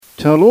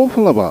Talo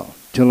falaba,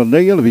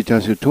 Telanayal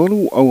Vitasu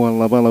Tolu, our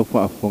Lavala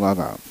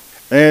Faga.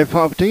 A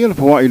Fabtail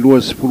for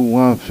Iluas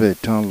Puluafe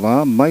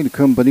Tanla, my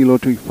company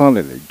lottery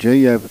fallen,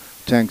 JF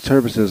Tank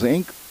Services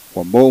Inc.,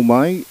 for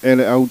Bomai, El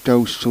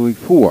Auto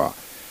Suifua,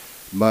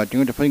 but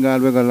you finger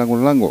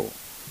Lango,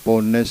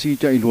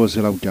 Bonesita Iluas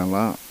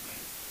Lautala.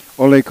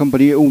 Ole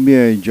company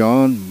Umia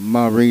John,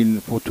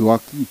 Marine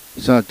Fotuaki,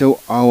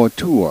 Sato our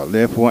tour,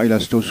 therefore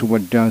Ilasto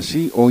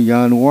Subandansi or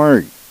Yan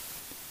Wari.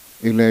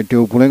 Ile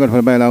to pulenga fa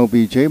ba lao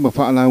pi che ma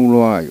fa la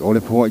loi o le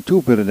fo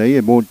tu per dei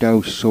e mo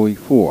tau soi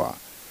fo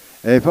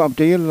e fa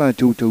update la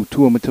tu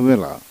ma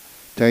tavela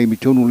tai mi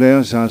tonu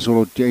le sa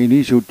solo te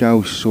ini so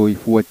tau soi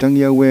fo tang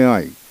ya we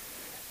ai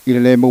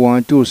ile le mo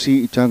wan tu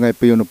si tanga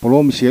pe no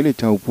polom si le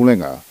tau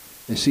pulenga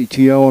e si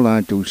tia o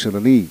la tu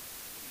sali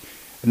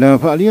na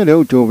fa lia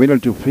le to vela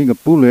tu finga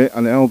pule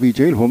ale au pi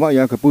che ho ma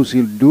ya ka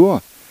pusil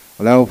dua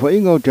la fa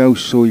ingo tau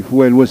soi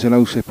fo e lo se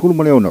la se pul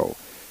mo le no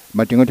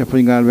Matinga te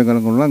whainga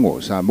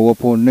lango sa mua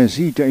po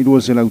nesi te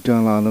idua se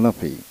lauta la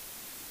lafi.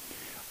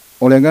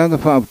 O le nganga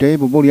whaapte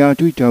po mori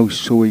atu I tau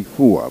soi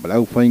fua, ma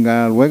lau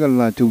whainga luenga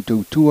la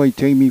tu ai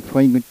teimi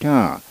whainga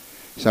tā,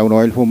 sa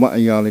uno il fo maa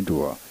ia le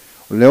dua.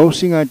 O leo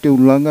singa tau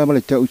langa ma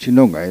le tau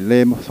chinonga e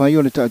le ma whai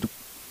o le tatu.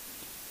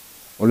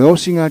 O leo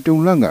singa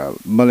tau langa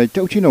ma le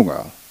tau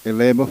chinonga e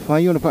le ma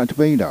whai o le whaatu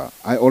peina,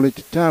 ai o le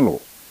te talo.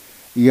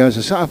 Ia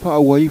sa saa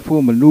wha awai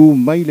fo manu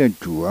mai le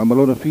dua, ma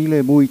lona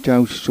file mui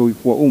tau soi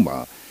fua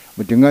uma,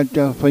 ma te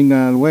ngata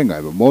whainga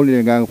luenga, ma mole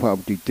le ngang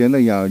whaapti tena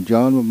ia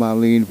John ma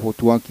Marlene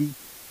Fotuaki.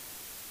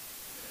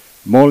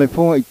 Mole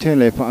fo I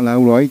tele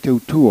whaalau ai tau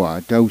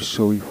tua, tau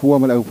soi fua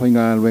ma lau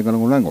whainga luenga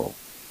lango.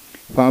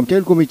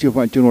 Whaaptel komiti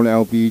whaatino le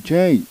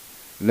LPJ,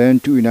 len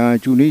tu ina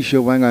Tunisia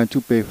wanga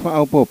tupe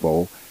whaau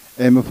popo,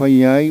 e ma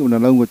whai ai una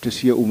launga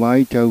tasia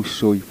umai tau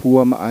soi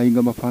fua ma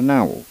ainga ma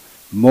whanau.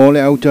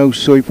 Mole au tau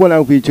soi fua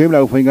lau LPJ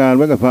lau whainga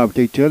luenga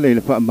whaapte tele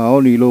le wha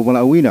maoni lo wala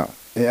awina.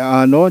 E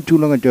a no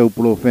tulanga tau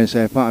pulo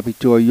fensa e wha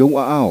pitoa yung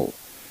a ao.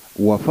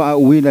 Ua wha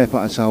uina e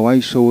wha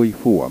asawai soi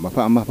fua, ma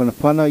wha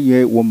mawhanawhana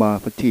ye ua ma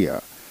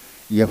whatia.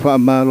 Ia wha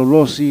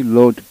malolosi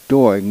lo te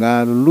toi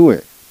ngā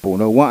lue,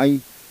 pōna wai,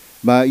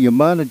 ma ia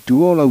mana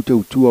duo lau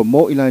tau tua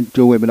mo ilan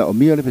tau e mana o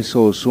mia le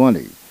peso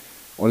soani.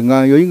 O le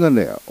ngā yo inga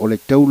lea, o le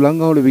tau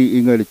langa o le vi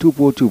inga le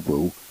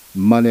tupu,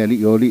 ma le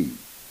ali o li.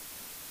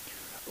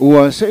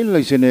 Ua se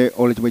ila sene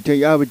o le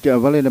tumaitei awe te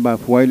avale na ma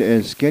fuaile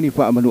e skeni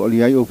wha amanu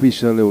aliai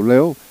ofisa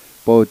leo,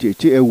 po te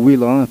e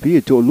wila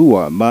pia to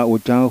lua ma o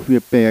tau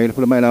fia pe ai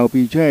le mai lau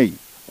PJ.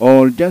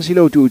 O dansi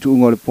lau tu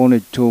ngole pone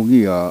to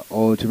ngia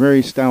o te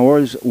Mary Star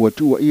Wars ua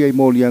tua ia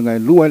molianga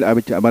lua le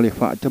abita amale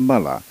wha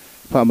tamala.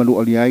 Wha manu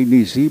aliai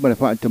nisi ma le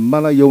wha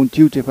tamala yon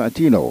tiu te wha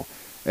tino.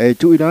 E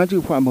tu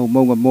inatu wha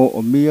maunga mo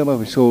o mia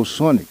ma so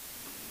sonic.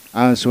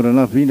 A sora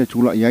na vina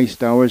tula iai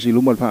Star Wars I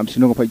luma le wha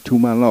amsinonga pai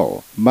tuma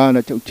lao. Ma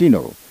na tau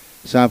tino.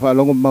 Sa wha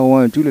longa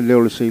maua tu le leo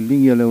le se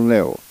lingia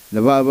leo.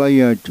 Na wha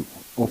vai atu.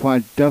 O wha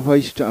dafa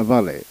ista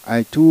avale,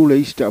 ai tu le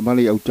ista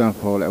avale au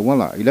tafa le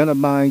wala, ilana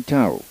mai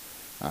tau.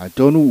 A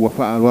tonu wa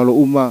wha alwalo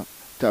uma,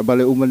 ta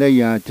avale uma le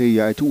ia te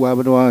ia e tu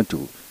wabano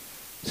atu.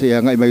 Se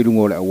ia ngai mai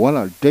lungo le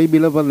wala, te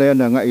bila vale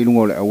na ngai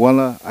lungo le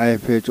wala, ai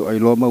fetu ai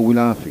loma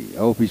wilafi,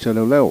 au pisa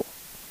leo.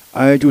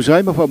 Ai tu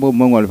sai ma wha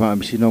monga le wha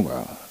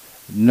amsinonga.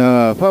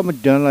 Na wha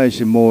madala e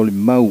se mo le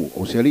mau,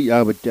 o se li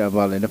awa te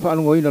avale, na wha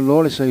alungo ina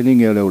lo le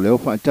sailingi leo,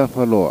 wha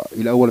tafa loa,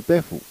 ila awale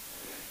pefu.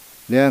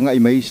 Lea ngai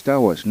mai Star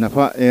Wars, na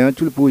wha e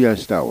antu le puia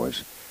Star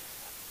Wars.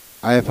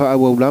 Ai wha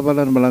awa ulava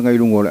lana malanga I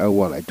lungo le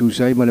awala, I tu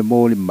sai ma le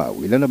mo le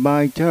mau. I lana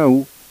mai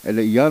tau, e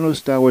le iano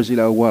Star Wars I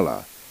le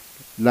awala.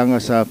 Langa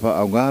sa wha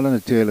au ngala na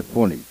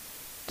telefoni.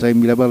 Tai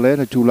milaba le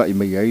na tula I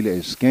mai ai le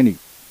skeni.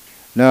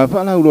 Na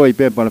wha lau loa I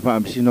pepa na wha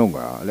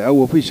amsinonga, le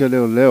au ofisa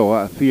leo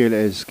a fia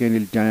le skeni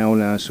le tau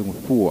le asunga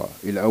fua.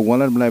 I le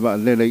awala na malaiba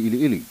lele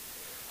ili.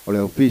 O le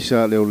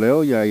ofisa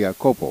leo ia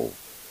kopo.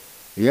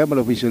 Ia ma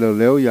le ofisa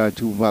leo ia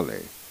tu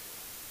vale.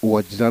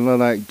 Ua tala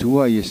la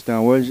tua I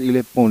Star Wars I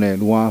le pone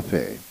lua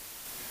fe.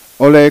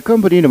 O le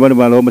company na mana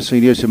malo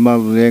masainia se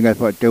malu lenga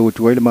wha tau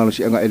tuai le malo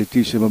si anga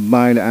elitisi ma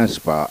mai le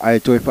aspa ai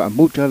toi wha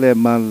muta le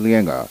malu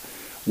lenga.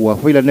 Ua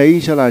whaila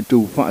nei sa la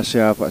tu wha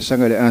sea wha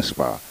sanga le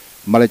aspa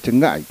ma le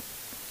tangai.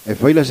 E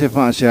whaila se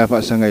wha sea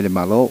wha sanga le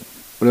malo.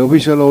 O le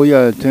ofisa lo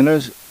ia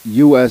tenors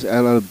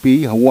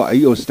USLLB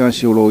Hawaii o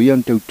stasio lo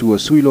ia tau tua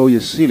sui lo ia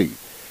sili.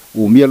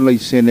 U mia lai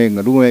sene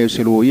ngarunga e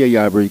se lo ia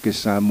ia Amerika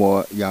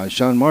Samoa ia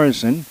Sean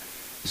Morrison.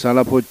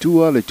 Sala po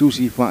tua le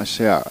tusi wha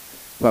sea.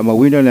 Wha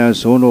mawina le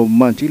sono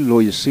manti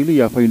lo ia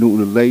sili a whainu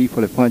ulu lei fa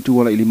le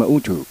whantua la ilima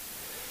utu.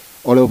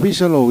 O le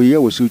ofisa lo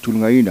ia wa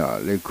sutulunga ina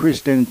le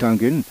Kristen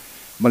Tankin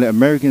ma le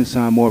American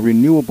Samoa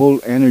Renewable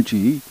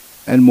Energy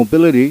and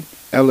Mobility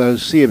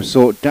LLC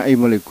so tae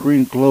ma le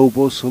Green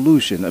Global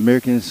Solution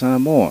American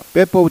Samoa.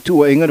 Pepo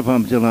tua inga na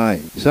whamtilai.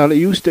 Sa le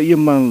iusta ia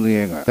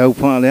manlienga. Tau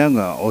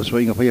whaaleanga o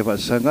swa inga whaia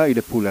whaasanga I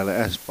le pula le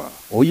aspa.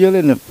 O ia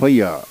le na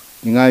whaia.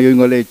 Nga yo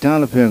ngole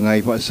tala pe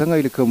ngai fa sanga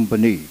I le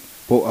company.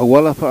 for a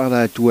wala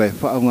fa'ala to a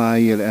fa'anga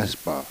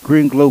espa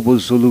Green Global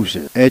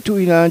Solution tu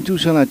ina tu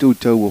sana tu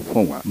tau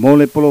fonga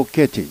mole polo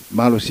keti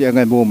malo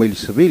sianga mo mil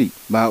savili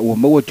ma o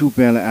mo tu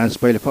pela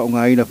aspa le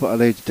fa'anga ina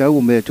fa'ala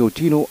tau me to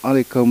tino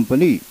ale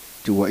company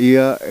tu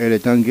ia ele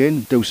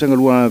tangen tu sanga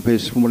lua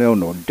pes fumuleo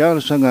no dal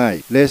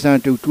sangai lesa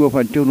tu tu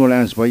fa tu no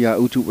aspa ya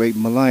utu wait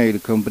malai the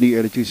company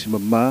ele tisima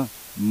ma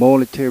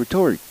mole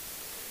territory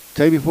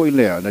tai before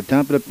ile na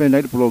tampa pen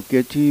night polo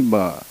keti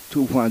ma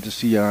tu fa to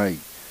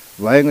CI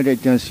Lainga de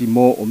jansi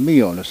mo o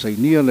mio na say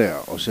near there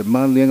o se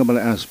man lenga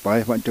bala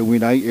aspa fa te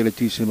winai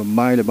eletisima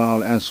mai le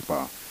bala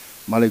aspa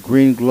male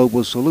Green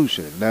Global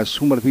Solution la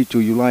suma le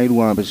pitu yulai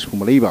luan bes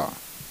fumaliba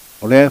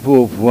o le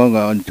fo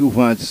fuanga on tu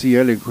fa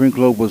CL Green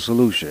Global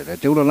Solution e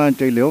te ula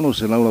lante leono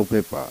se laulau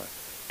pepa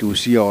tu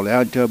si o le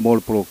anta mo le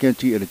polo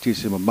kenti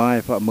eletisima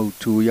mai fa mo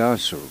tu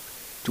yasu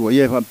tu a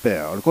ye fa pe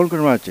o le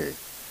kolkanrate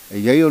e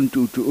ye on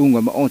tu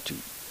unga ma onti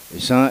e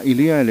sa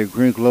ilia le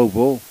Green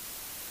Global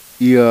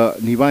ia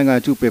ni vainga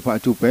tu pe fa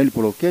tu pe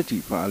polo keti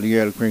fa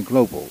aliel Green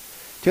Global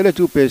tele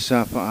tu pe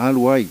sa fa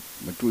aluai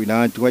ma tu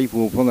ina tu ai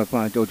fu fonga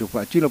fa to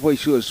fa chila foi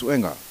su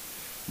suenga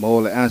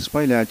mo le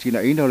aspai la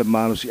china ina le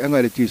malo si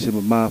anga le tisi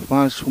ma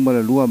fa suma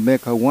le lua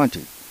meka wanti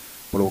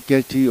polo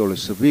keti o le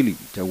civili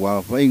te wa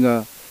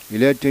fainga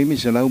ile te mi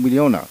se la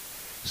miliona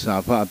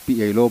sa fa pi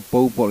e lo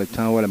po le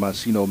tawa le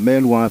masino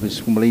melwa pe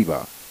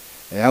sumaliva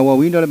e awa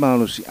winda le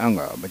malo si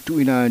anga ma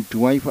tu ina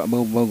tu ai fa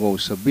mo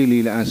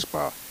civili le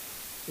aspa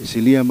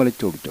Silia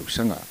maleto to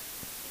sanga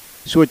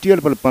so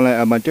tiel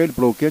pala amatel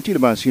pro kenti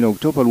ba sino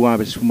to palua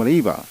be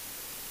sumaliva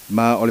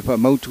ma ole fa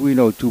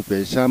mautuino tu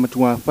pe sa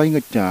matua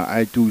fainga ta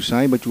ai tu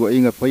sai matua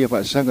inga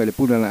fa sanga le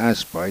pula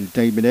aspa il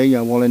tai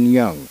beneya wolen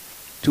yang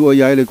tu o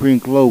le Green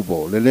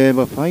Global le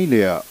leva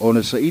failea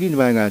ona sa idin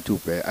vanga tu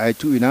pe ai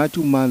tu ina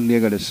tu man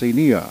lega de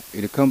senia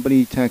in the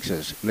company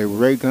taxes le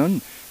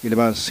Reagan il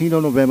ba sino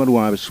November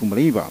wa be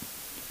sumaliva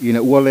ina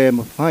wale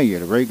ma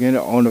faia Reagan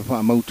ona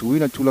fa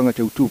mautuina tulanga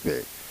tu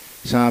pe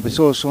sa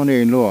peso sone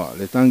in law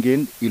le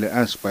tangin ile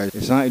aspa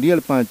sa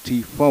ideal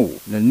party fo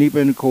le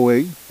nipen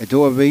koe e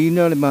to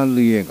aveina le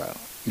malienga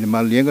ile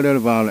malienga le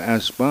val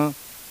aspa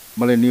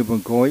male nipen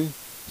koe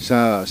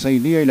sa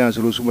inia ila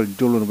solo sumal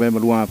dolo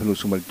November wa pelo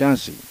sumal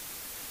dasi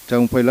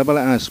tang pe la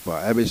bala aspa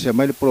ebe se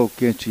mai pro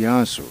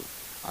kentiaso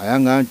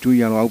ayanga tu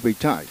ya lo pe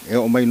tai e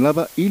o mai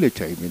lava ile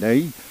tai mi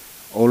dai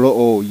olo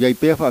o yai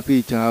pe fa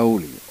fi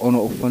tauli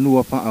ono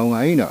fanua fa au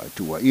aina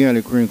tu ia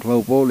le Green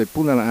Global le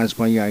pula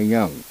aspa ya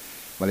yang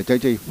Male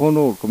tai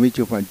fono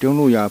komiti fa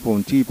tono ya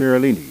pon ti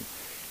peralini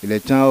ile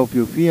tau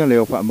piu fia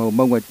le fa mo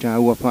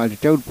tau fa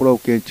tau pro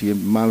ke ti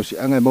malu si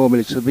anga mo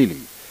mele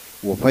civili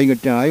wo fa inga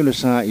tai le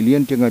sa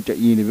ilien tenga ta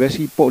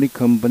university poli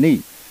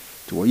company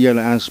tu ia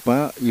la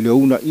aspa ile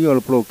una ia le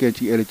pro ke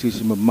ti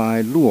electricity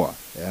mai lua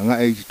nga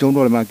e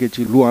tono le market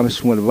ti lua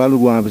mesmo le valu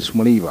lua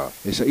mesmo liva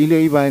esa ile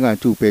iba nga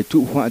tu pe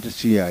tu fa ta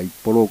si ai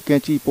pro ke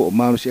ti po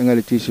malu si anga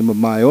electricity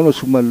mai ono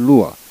suma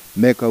lua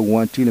meka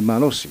wanti le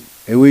malosi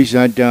e wi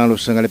sa dalo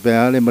sanga le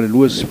peale ma le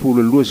lua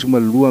sfulu lua suma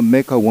lua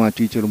meka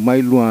wanti te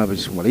mai lua be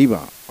suma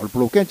liva al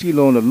plokenti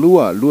lo na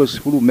lua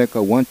sfulu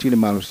meka wanti le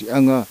malosi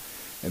anga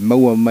e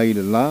maua mai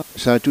le la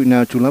sa tu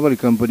na tu lava le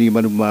company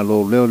manu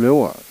malo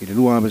leo i le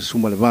lua be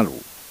suma le valu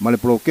ma le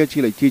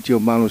plokenti le titi o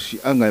malosi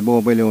anga e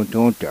maua mai le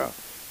ontonta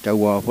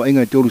tawa fa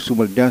inga tolu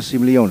suma le dasi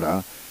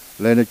miliona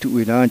le na tu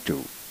ina tu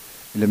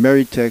le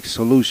Meritex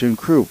Solution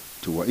Crew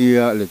tu wa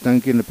ia le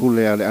tankin le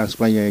pule ale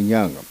aspanya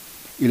nyanga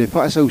ile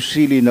fa sa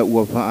usili na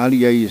ua fa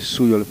ali ai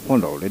suyo le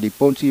fono le di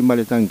ponti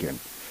male tanken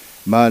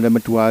ma na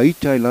matua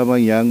ita lava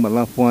yang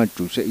malafua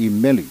tu se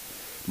imeli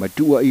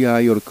matua ia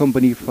your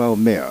company fa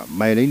mea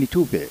mai le ni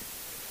tupe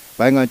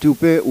painga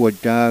tupe ua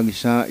dang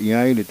sa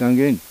ia le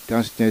tanken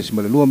tastes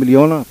male 2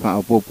 miliona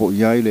fa popo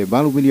ia le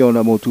 2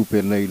 miliona mo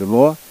tupe le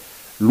lo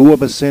lua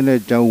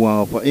basene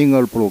dawa fa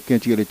ingal pro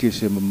kenti le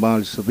tise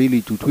mal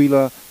sabili tu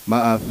twila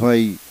ma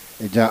afai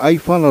ja ai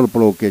fa le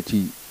pro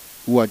kenti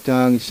ua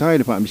dang sa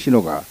le fa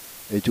misinoga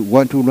e tu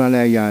wantu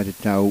rana ya te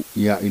tau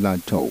ya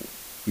ilanto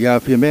ya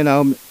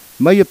fiamena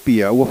mai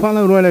pia wa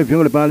fala rana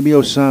fiona le palmi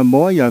o sa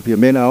mo ya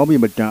fiamena o mi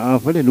mata a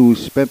fale nu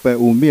pepe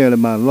o mi le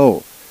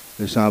malo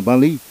le sa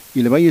bali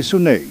ile mai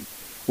sunei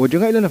o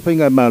janga ile na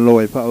fainga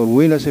malo e fa o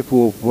wina se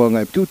fu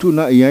fuanga tu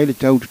na ya ile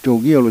tau tu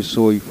gi o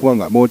so i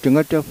fuanga mo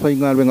janga ta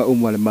fainga renga o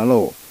le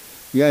malo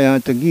ya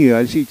tangi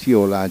ya si ti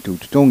o la tu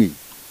tongi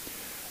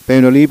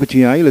penoli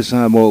pati ya ile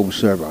sa mo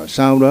observer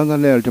sa ranga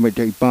le te mai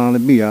te pa le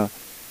mia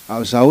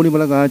au sauni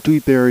malaga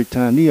tui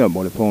peritania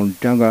mo le fon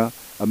tanga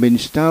a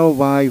ministao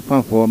vai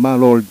fa fo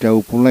malo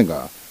dau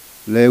pulenga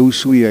le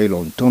usui ai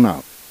lon tona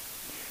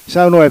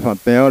sa no e fa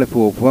pe le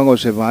fo fuango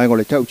se vai ngo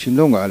le tau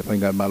chinonga le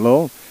fainga malo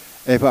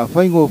e fa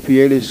faingo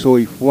fiele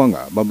soi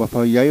fuanga ma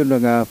fa yai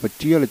nga fa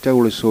tia le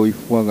tau le soi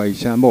fuanga i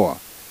Samoa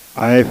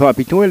ai fa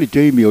pito le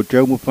te mi o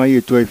tau mo fa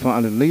i toi fa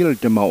le le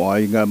te mau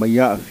ai nga ma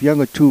ya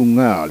fianga tu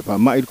nga le fa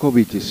mai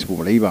covid is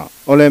fu leiva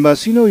o le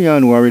masino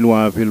januari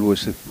loa velo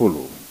se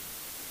folo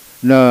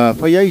na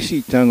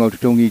fayaisi tanga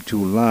tutongi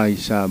July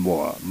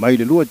Samoa mai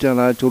de lua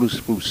jala toru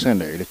spul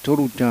sene le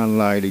toru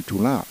jala le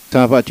tula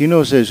tapa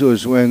tino se so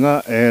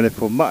suenga ele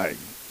formai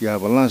ya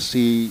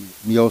balansi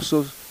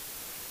mioso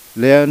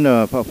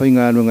leana pa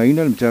fainga no ngai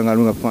na mtanga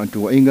no fa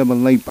tu inga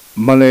malai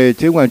male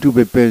te wa tu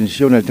be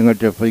pension na tanga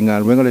te fainga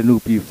no le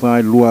nupi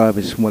fa lua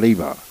be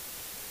smaliba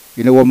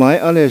ina wa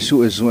mai ale su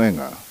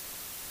suenga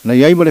na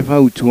yai male fa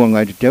tu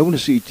ngai te tau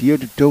si tie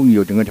tu tongi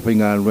tanga te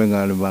fainga no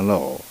ngai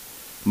malo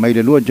mai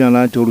de lua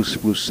jala toru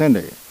spul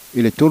sene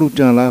ile toru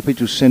jala pe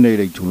tu sene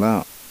le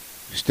tula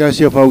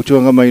stasia fa tu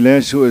nga mai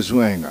le su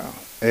suenga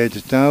e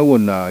te tau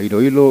na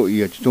ilo i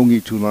te tongi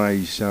tula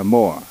i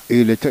Samoa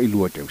ile te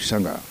ilua te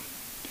sanga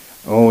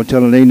o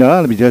tala nei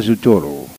na le bijasu toro